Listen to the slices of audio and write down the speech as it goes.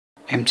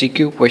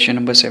MCQ question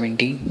number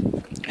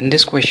 17. In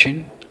this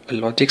question, a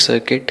logic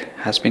circuit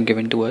has been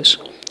given to us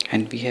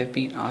and we have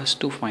been asked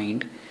to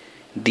find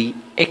the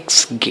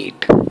X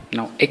gate.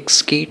 Now,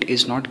 X gate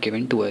is not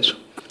given to us,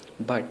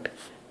 but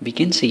we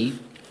can see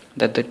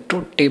that the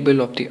truth table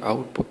of the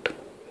output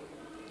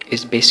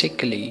is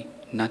basically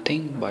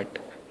nothing but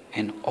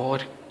an OR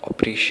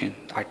operation.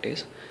 That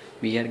is,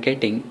 we are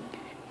getting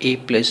A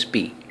plus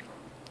B,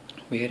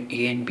 where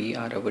A and B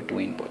are our two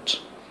inputs.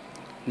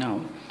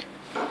 Now,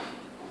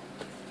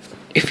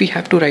 if we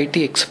have to write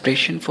the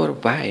expression for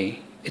y,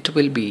 it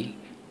will be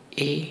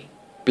a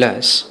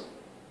plus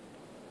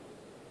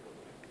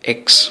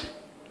x.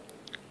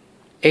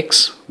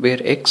 X,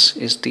 where x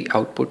is the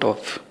output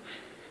of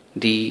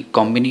the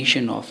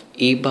combination of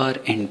a bar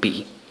and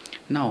b.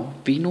 Now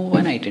we know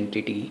one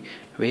identity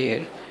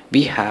where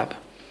we have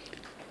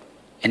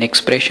an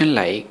expression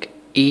like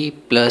a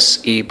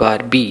plus a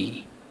bar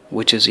b,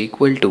 which is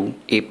equal to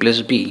a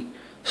plus b.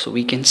 So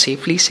we can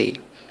safely say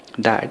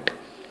that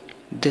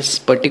this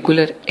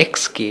particular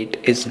X gate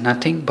is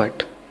nothing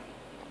but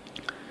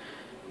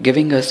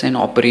giving us an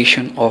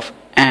operation of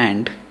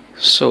AND.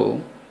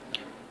 So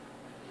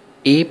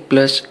A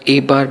plus A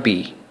bar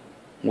B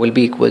will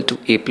be equal to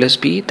A plus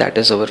B, that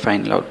is our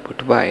final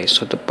output Y.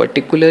 So the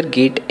particular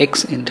gate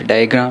X in the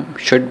diagram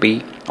should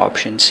be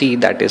option C,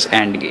 that is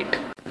AND gate.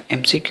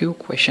 MCQ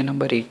question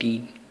number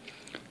 18.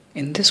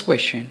 In this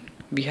question,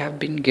 we have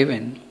been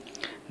given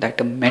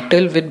that a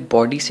metal with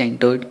body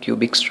centered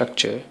cubic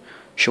structure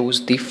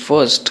shows the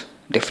first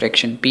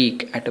diffraction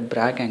peak at a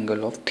Bragg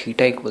angle of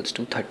theta equals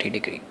to 30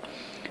 degree.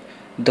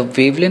 The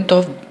wavelength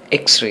of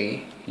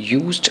X-ray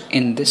used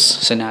in this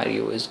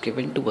scenario is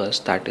given to us,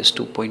 that is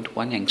 2.1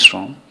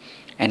 angstrom,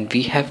 and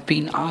we have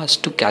been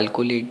asked to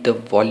calculate the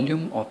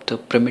volume of the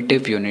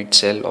primitive unit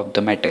cell of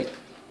the metal.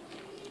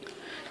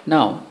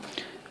 Now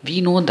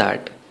we know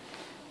that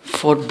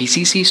for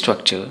BCC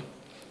structure,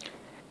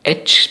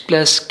 H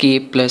plus K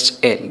plus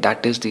L,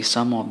 that is the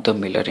sum of the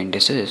Miller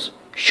indices,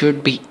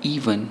 should be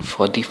even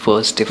for the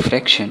first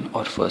diffraction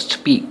or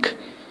first peak.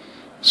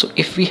 So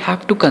if we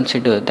have to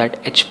consider that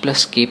H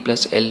plus K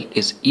plus L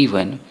is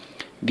even,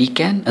 we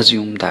can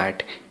assume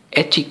that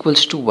H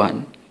equals to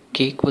 1,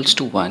 K equals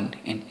to 1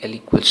 and L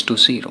equals to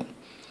 0.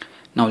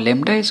 Now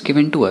lambda is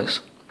given to us.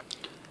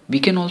 We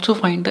can also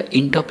find the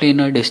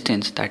interplanar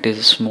distance, that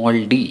is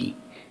small d.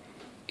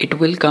 It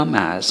will come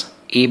as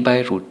a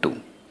by root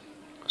 2.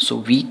 So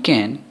we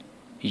can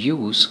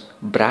use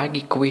Bragg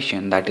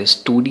equation, that is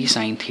 2d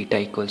sine theta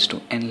equals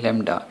to n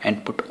lambda,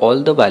 and put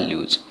all the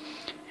values,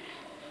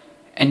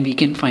 and we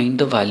can find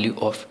the value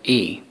of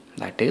A,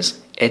 that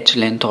is edge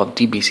length of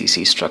the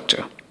BCC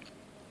structure.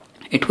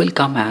 It will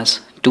come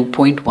as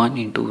 2.1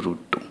 into root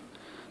 2.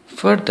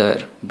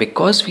 Further,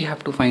 because we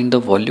have to find the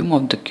volume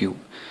of the cube,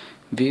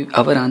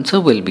 our answer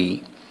will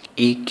be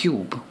A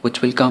cube,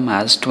 which will come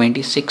as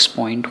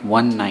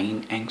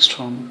 26.19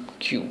 angstrom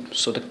cube.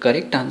 So the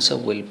correct answer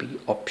will be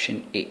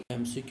option A.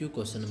 MCQ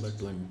question number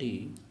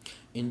 20.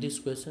 In this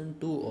question,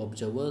 two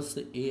observers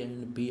A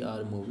and B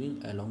are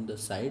moving along the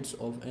sides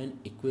of an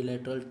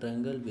equilateral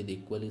triangle with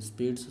equal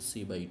speeds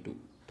c by 2,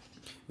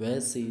 where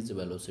c is the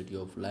velocity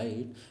of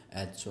light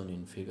as shown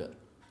in figure.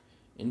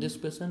 In this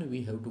question,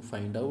 we have to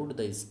find out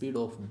the speed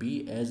of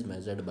B as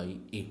measured by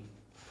A.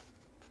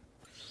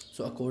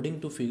 So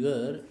according to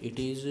figure, it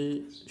is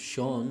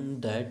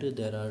shown that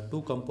there are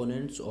two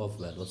components of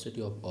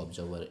velocity of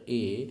observer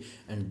A,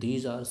 and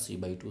these are c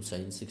by 2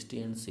 sin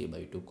 60 and c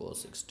by 2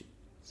 cos 60.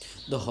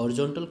 The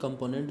horizontal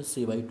component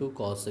c by 2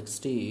 cos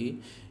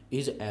 60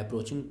 is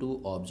approaching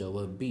to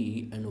observer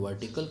B, and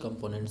vertical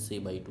component c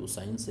by 2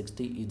 sin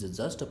 60 is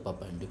just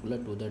perpendicular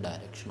to the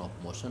direction of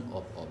motion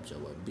of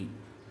observer B.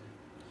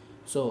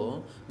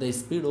 So the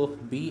speed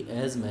of B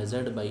as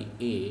measured by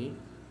A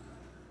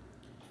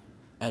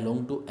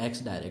along to x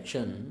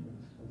direction.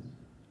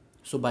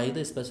 So by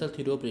the special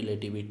theory of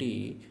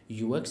relativity,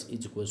 ux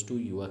is equals to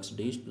ux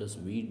dash plus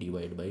v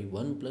divided by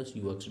 1 plus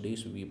ux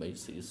dash v by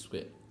c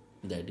square,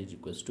 that is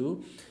equals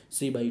to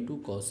c by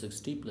 2 cos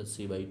 60 plus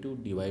c by 2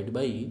 divided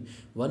by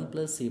 1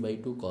 plus c by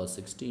 2 cos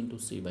 60 into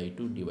c by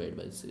 2 divided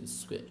by c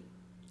square.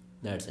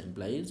 That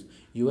implies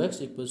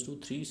ux equals to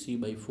 3c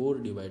by 4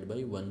 divided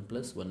by 1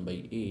 plus 1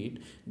 by 8,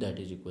 that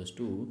is equals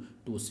to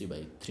 2c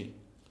by 3.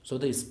 So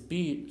the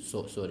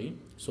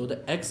the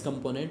x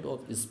component of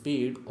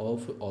speed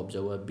of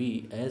observer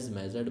B as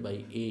measured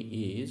by A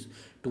is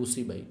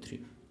 2c by 3.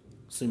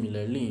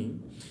 Similarly,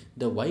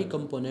 the y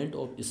component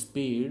of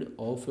speed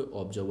of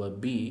observer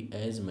B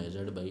as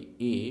measured by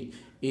A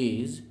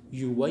is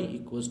uy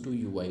equals to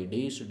uy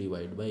dash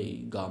divided by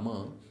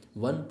gamma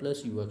 1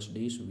 plus ux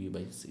dash v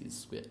by c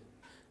square.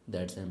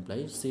 That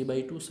implies c by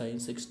 2 sin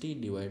 60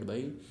 divided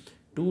by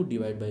 2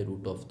 divided by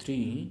root of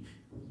 3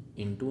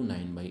 into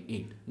 9 by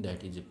 8,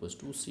 that is equals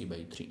to c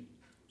by 3.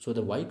 So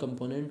the y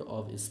component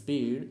of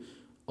speed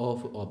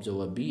of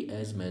observer B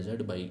as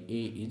measured by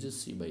A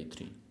is c by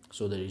 3.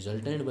 So the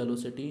resultant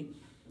velocity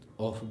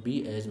of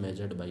B as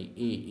measured by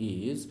A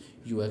is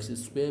ux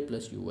square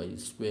plus uy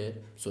square,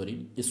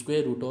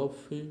 square root of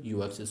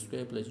ux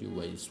square plus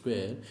uy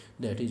square,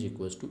 that is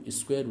equals to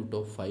square root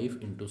of 5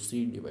 into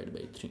c divided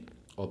by 3.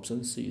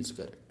 Option C is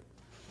correct.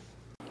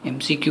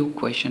 MCQ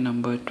question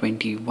number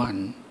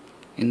 21.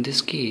 In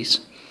this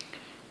case,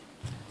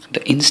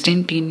 the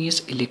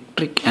instantaneous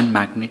electric and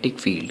magnetic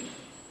field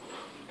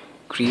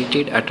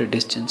created at a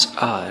distance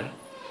r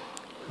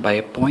by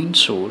a point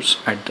source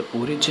at the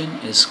origin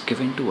is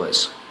given to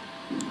us.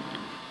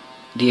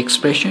 The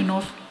expression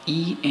of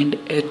E and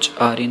H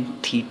are in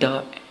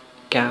theta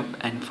cap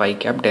and phi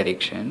cap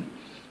direction,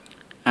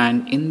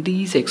 and in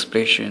these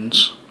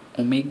expressions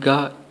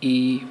omega,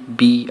 A,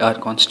 B are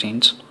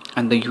constants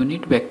and the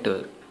unit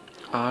vector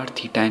r,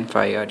 theta and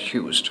phi are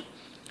used.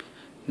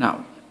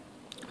 Now,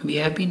 we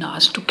have been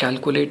asked to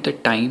calculate the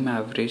time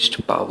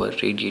averaged power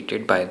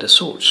radiated by the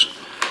source.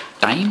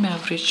 Time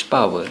averaged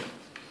power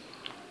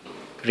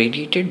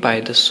radiated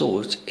by the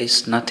source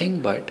is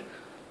nothing but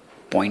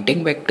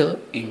Pointing vector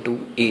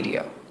into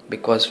area,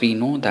 because we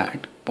know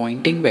that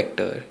Pointing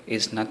vector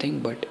is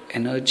nothing but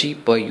energy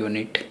per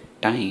unit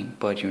time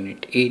per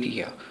unit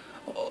area,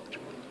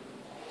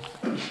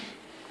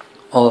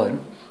 or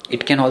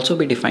it can also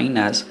be defined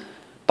as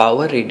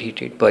power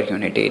radiated per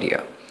unit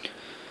area.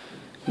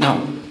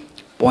 Now,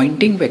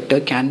 Pointing vector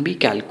can be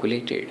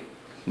calculated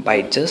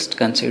by just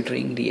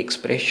considering the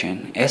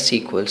expression S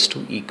equals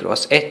to E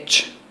cross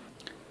H.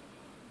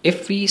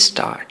 If we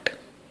start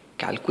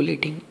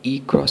calculating E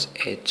cross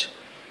H,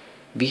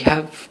 we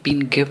have been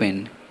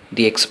given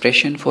the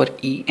expression for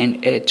E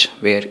and H,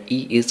 where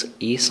E is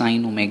A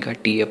sin omega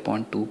t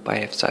upon 2 pi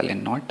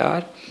epsilon naught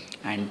r,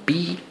 and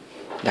B,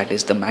 that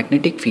is the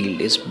magnetic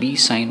field, is B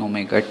sin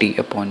omega t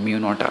upon mu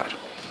naught r.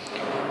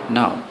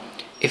 Now,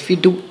 if we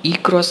do E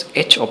cross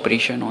H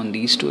operation on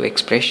these two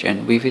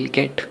expressions, we will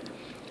get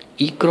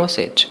E cross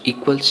H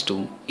equals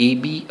to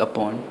AB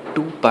upon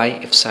 2 pi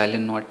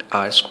epsilon naught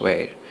r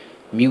square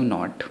mu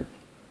naught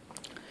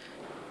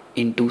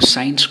into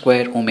sine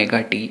square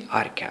omega t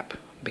r cap,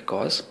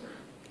 because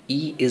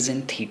E is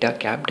in theta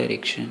cap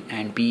direction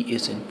and B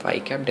is in phi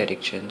cap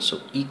direction, so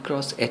E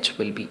cross H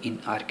will be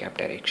in r cap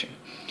direction.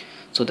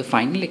 So the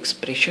final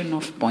expression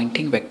of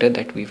Pointing vector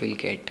that we will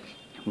get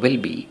will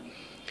be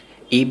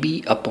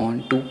AB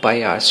upon 2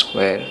 pi r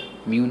square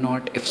mu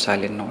naught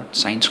epsilon naught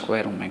sine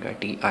square omega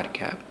t r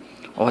cap,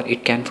 or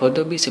it can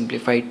further be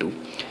simplified to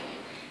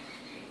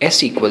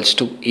S equals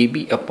to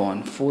AB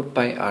upon 4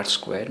 pi r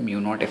square mu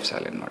naught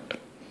epsilon naught.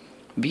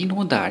 We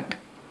know that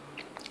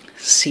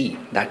c,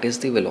 that is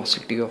the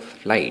velocity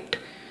of light,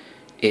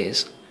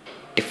 is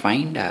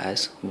defined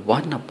as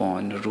 1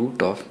 upon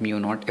root of mu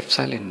naught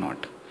epsilon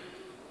naught.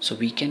 So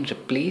we can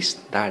replace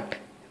that,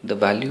 the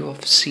value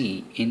of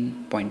c,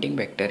 in Pointing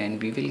vector, and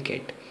we will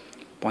get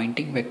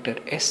Pointing vector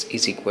S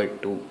is equal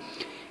to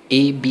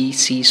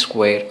ABC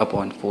square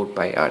upon 4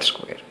 pi r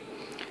square.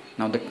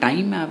 Now the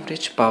time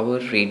average power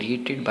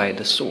radiated by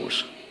the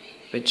source,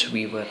 which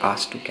we were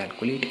asked to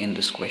calculate in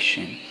this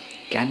question,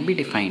 can be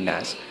defined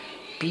as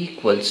P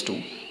equals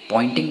to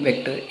Pointing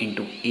vector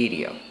into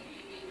area.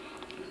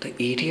 The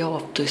area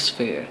of the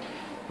sphere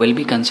will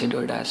be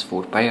considered as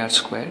 4 pi r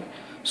square.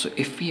 So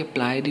if we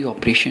apply the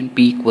operation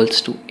P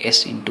equals to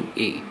S into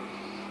A,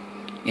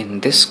 in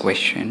this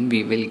question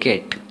we will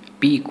get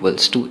P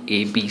equals to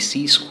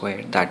ABC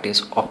square, that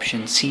is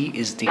option C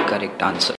is the correct answer.